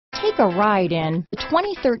Take a ride in the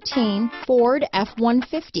 2013 Ford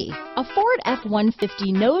F-150. A Ford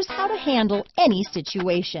F-150 knows how to handle any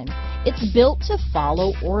situation. It's built to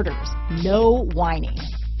follow orders, no whining.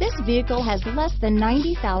 This vehicle has less than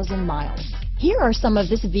 90,000 miles. Here are some of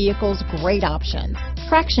this vehicle's great options: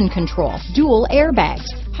 traction control, dual airbags,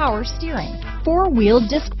 power steering, four-wheel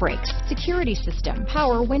disc brakes, security system,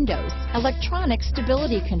 power windows, electronic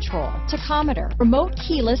stability control, tachometer, remote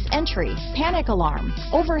keyless entry, panic alarm,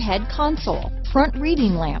 overhead console, front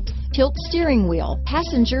reading lamps, tilt steering wheel,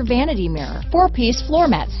 passenger vanity mirror, four-piece floor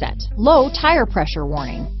mat set, low tire pressure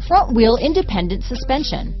warning, front wheel independent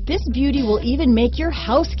suspension. This beauty will even make your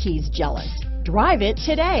house keys jealous. Drive it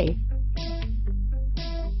today.